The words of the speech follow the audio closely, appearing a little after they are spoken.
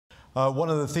One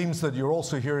of the themes that you're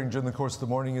also hearing during the course of the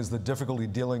morning is the difficulty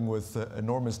dealing with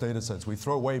enormous data sets. We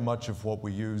throw away much of what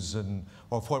we use or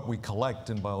of what we collect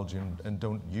in biology and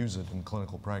don't use it in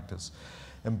clinical practice.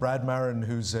 And Brad Maron,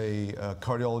 who's a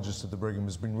cardiologist at the Brigham,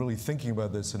 has been really thinking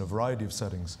about this in a variety of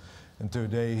settings. And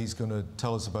today he's going to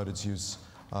tell us about its use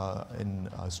in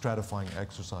stratifying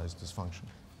exercise dysfunction.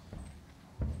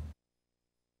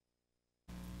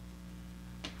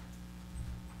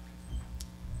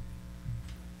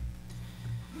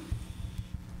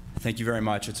 Thank you very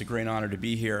much. It's a great honor to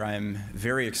be here. I'm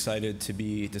very excited to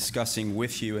be discussing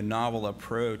with you a novel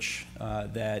approach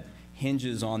that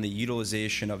hinges on the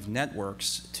utilization of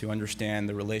networks to understand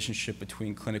the relationship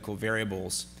between clinical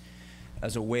variables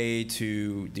as a way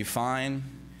to define,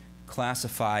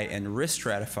 classify, and risk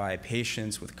stratify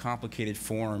patients with complicated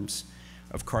forms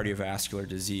of cardiovascular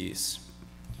disease.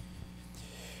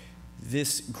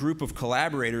 This group of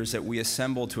collaborators that we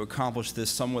assembled to accomplish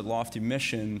this somewhat lofty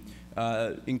mission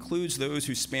includes those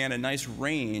who span a nice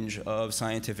range of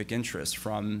scientific interests,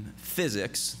 from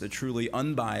physics, the truly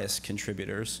unbiased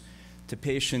contributors, to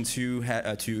patients who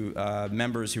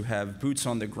members who have boots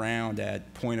on the ground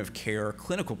at point of care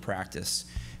clinical practice.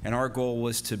 And our goal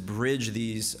was to bridge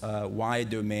these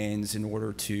wide domains in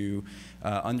order to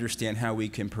understand how we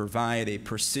can provide a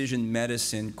precision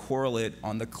medicine correlate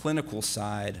on the clinical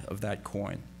side of that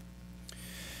coin.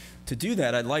 To do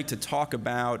that, I'd like to talk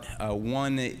about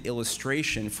one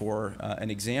illustration for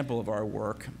an example of our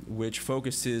work, which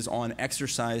focuses on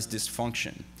exercise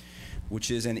dysfunction, which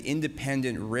is an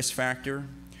independent risk factor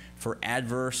for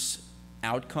adverse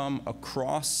outcome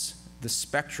across the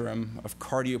spectrum of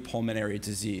cardiopulmonary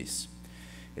disease.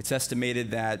 It's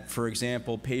estimated that, for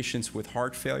example, patients with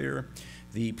heart failure,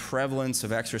 the prevalence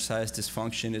of exercise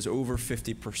dysfunction is over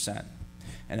 50%.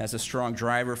 And as a strong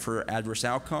driver for adverse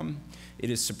outcome, it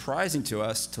is surprising to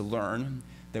us to learn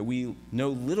that we know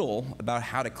little about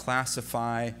how to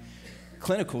classify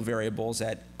clinical variables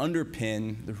that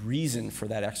underpin the reason for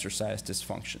that exercise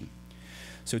dysfunction.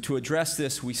 So to address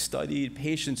this, we studied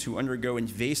patients who undergo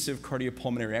invasive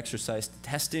cardiopulmonary exercise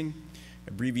testing,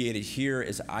 abbreviated here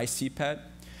as ICPET,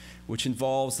 which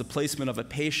involves the placement of a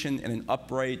patient in an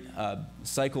upright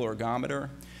cycle ergometer,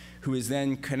 who is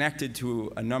then connected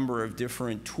to a number of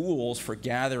different tools for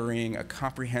gathering a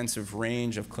comprehensive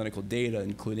range of clinical data,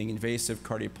 including invasive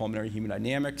cardiopulmonary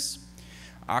hemodynamics,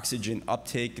 oxygen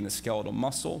uptake in the skeletal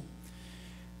muscle,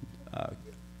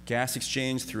 gas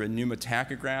exchange through a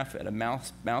pneumotachograph at a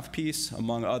mouthpiece,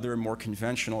 among other more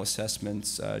conventional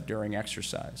assessments during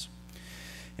exercise.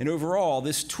 And overall,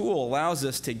 this tool allows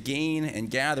us to gain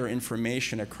and gather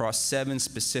information across 7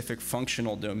 specific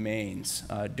functional domains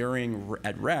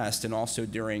at rest and also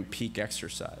during peak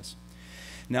exercise.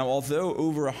 Now, although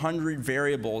over 100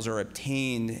 variables are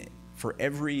obtained for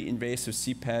every invasive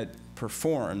CPET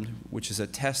performed, which is a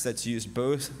test that's used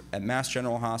both at Mass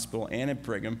General Hospital and at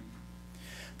Brigham,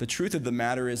 the truth of the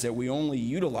matter is that we only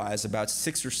utilize about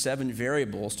 6 or 7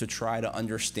 variables to try to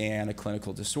understand a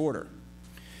clinical disorder.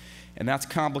 And that's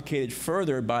complicated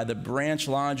further by the branch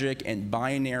logic and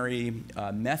binary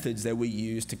methods that we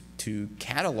use to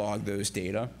catalog those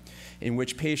data, in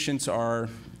which patients are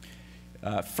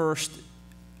first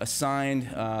assigned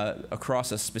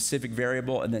across a specific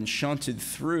variable and then shunted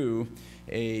through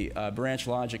a branch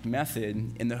logic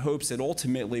method in the hopes that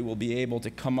ultimately we'll be able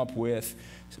to come up with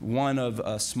one of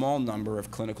a small number of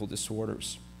clinical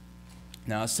disorders.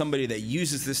 Now, as somebody that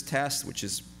uses this test, which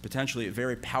is potentially a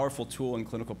very powerful tool in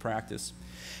clinical practice,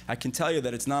 I can tell you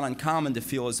that it's not uncommon to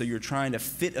feel as though you're trying to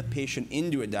fit a patient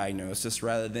into a diagnosis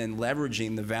rather than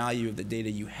leveraging the value of the data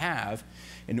you have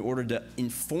in order to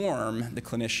inform the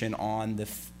clinician on the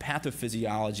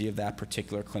pathophysiology of that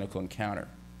particular clinical encounter.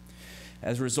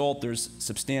 As a result, there's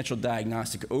substantial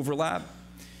diagnostic overlap.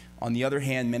 On the other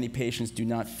hand, many patients do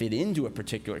not fit into a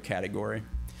particular category.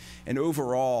 And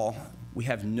overall, we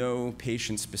have no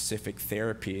patient-specific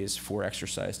therapies for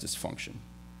exercise dysfunction.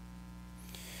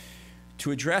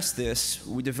 To address this,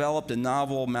 we developed a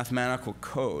novel mathematical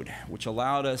code which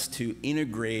allowed us to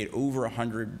integrate over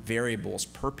 100 variables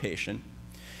per patient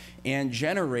and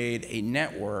generate a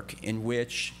network in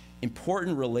which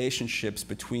important relationships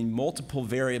between multiple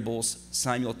variables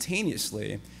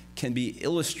simultaneously can be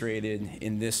illustrated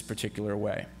in this particular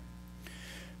way.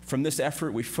 From this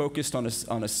effort, we focused on a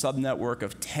subnetwork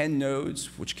of 10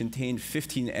 nodes, which contained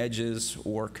 15 edges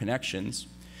or connections,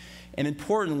 and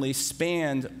importantly,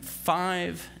 spanned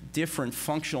 5 different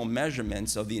functional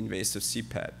measurements of the invasive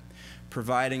CPET,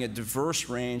 providing a diverse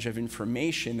range of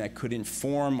information that could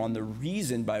inform on the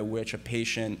reason by which a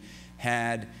patient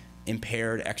had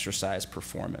impaired exercise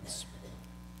performance.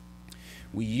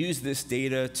 We use this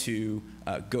data to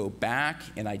go back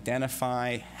and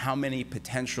identify how many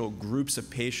potential groups of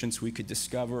patients we could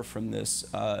discover from this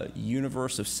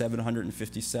universe of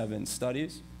 757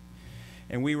 studies.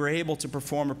 And we were able to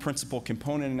perform a principal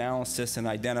component analysis and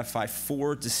identify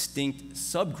 4 distinct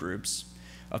subgroups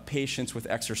of patients with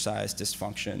exercise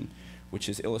dysfunction, which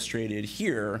is illustrated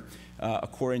here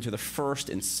according to the first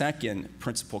and second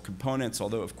principal components.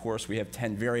 Although, of course, we have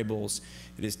 10 variables,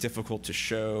 it is difficult to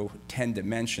show 10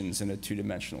 dimensions in a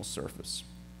 2-dimensional surface.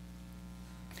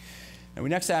 And we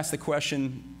next ask the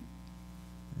question,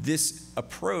 this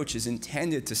approach is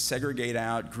intended to segregate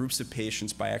out groups of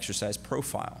patients by exercise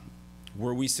profile.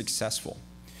 Were we successful?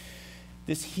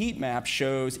 This heat map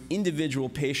shows individual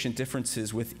patient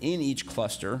differences within each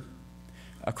cluster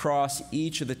across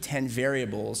each of the 10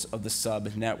 variables of the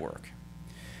sub-network.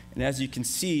 And as you can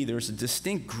see, there's a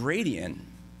distinct gradient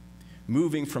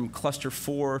moving from cluster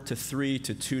 4 to 3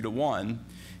 to 2 to 1,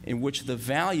 in which the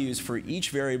values for each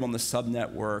variable in the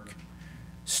sub-network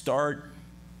start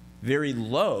very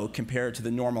low compared to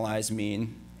the normalized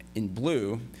mean in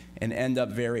blue and end up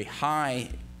very high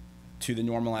to the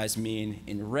normalized mean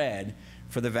in red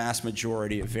for the vast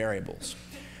majority of variables.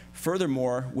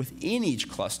 Furthermore, within each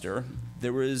cluster,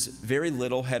 there was very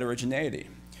little heterogeneity,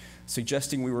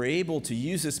 suggesting we were able to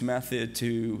use this method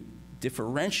to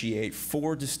differentiate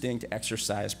 4 distinct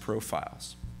exercise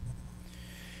profiles.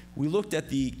 We looked at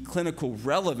the clinical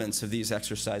relevance of these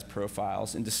exercise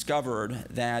profiles and discovered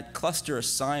that cluster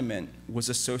assignment was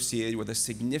associated with a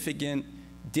significant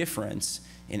difference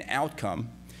in outcome,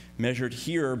 measured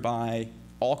here by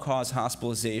all-cause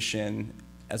hospitalization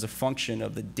as a function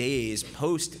of the days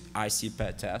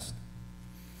post-ICPET test.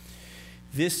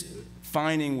 This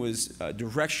finding was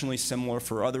directionally similar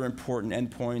for other important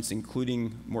endpoints,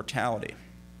 including mortality.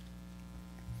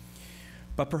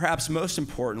 But perhaps most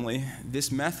importantly,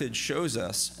 this method shows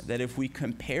us that if we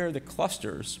compare the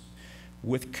clusters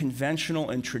with conventional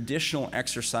and traditional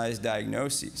exercise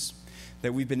diagnoses,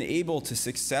 that we've been able to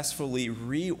successfully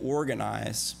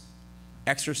reorganize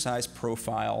exercise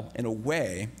profile in a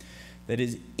way that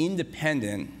is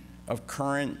independent of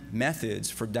current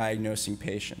methods for diagnosing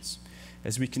patients.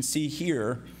 As we can see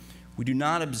here, we do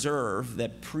not observe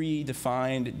that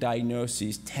predefined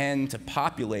diagnoses tend to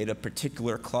populate a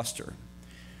particular cluster.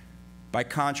 By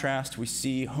contrast, we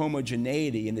see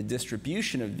homogeneity in the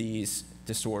distribution of these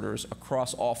disorders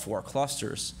across all 4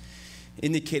 clusters,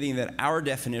 indicating that our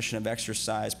definition of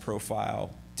exercise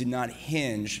profile did not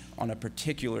hinge on a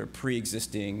particular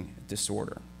pre-existing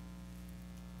disorder.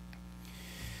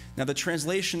 Now, the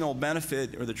translational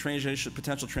benefit or the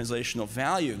potential translational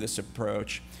value of this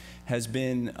approach has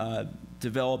been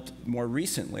developed more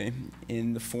recently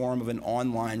in the form of an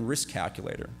online risk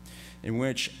calculator, in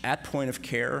which at point of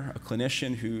care, a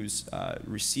clinician who's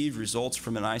received results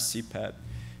from an ICPET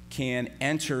can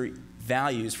enter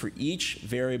values for each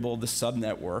variable of the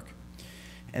subnetwork,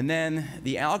 and then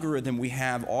the algorithm we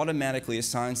have automatically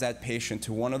assigns that patient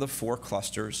to one of the 4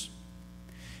 clusters,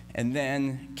 and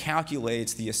then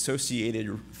calculates the associated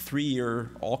 3-year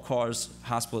all-cause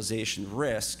hospitalization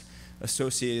risk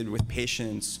associated with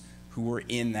patients who were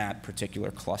in that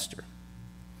particular cluster.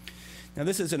 Now,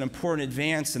 this is an important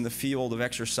advance in the field of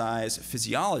exercise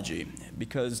physiology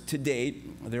because to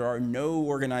date, there are no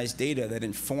organized data that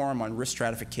inform on risk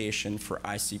stratification for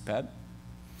ICPET.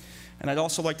 And I'd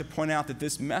also like to point out that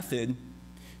this method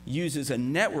uses a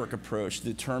network approach to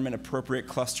determine appropriate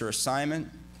cluster assignment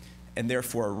and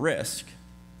therefore a risk,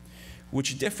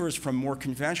 which differs from more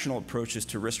conventional approaches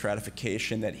to risk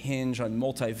stratification that hinge on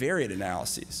multivariate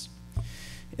analyses.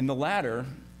 In the latter,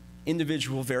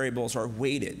 individual variables are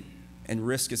weighted and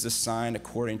risk is assigned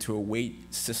according to a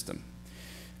weight system.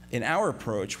 In our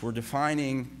approach, we're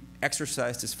defining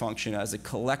exercise dysfunction as a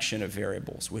collection of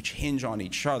variables which hinge on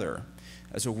each other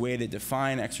as a way to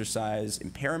define exercise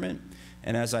impairment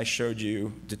and, as I showed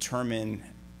you, determine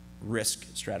risk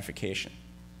stratification.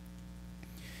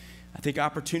 I think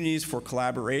opportunities for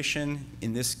collaboration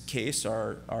in this case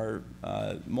are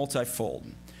multifold.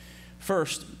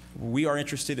 First, we are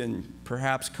interested in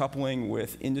perhaps coupling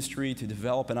with industry to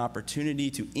develop an opportunity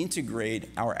to integrate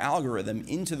our algorithm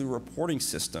into the reporting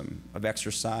system of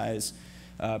exercise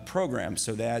programs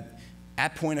so that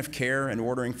at point of care, an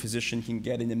ordering physician can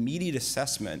get an immediate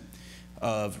assessment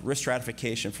of risk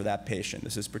stratification for that patient.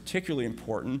 This is particularly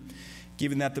important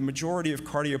given that the majority of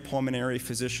cardiopulmonary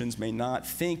physicians may not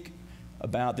think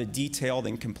about the detailed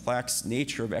and complex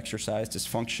nature of exercise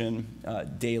dysfunction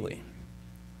daily.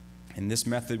 And this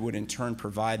method would in turn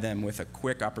provide them with a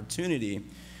quick opportunity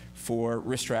for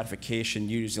risk stratification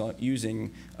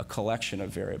using a collection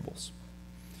of variables.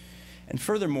 And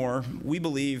furthermore, we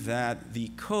believe that the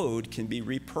code can be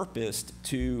repurposed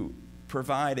to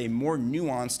provide a more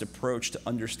nuanced approach to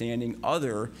understanding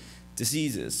other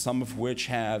diseases, some of which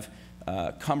have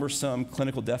cumbersome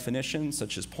clinical definitions,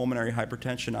 such as pulmonary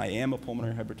hypertension. I am a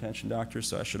pulmonary hypertension doctor,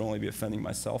 so I should only be offending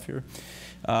myself here.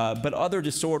 But other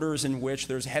disorders in which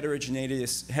there's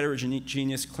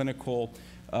heterogeneous clinical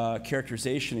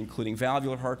characterization, including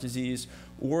valvular heart disease,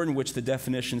 or in which the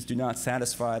definitions do not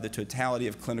satisfy the totality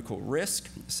of clinical risk,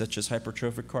 such as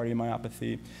hypertrophic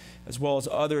cardiomyopathy, as well as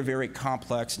other very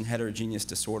complex and heterogeneous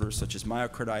disorders, such as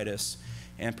myocarditis,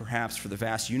 and perhaps for the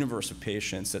vast universe of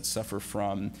patients that suffer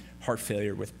from heart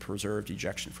failure with preserved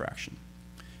ejection fraction.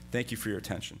 Thank you for your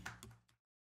attention.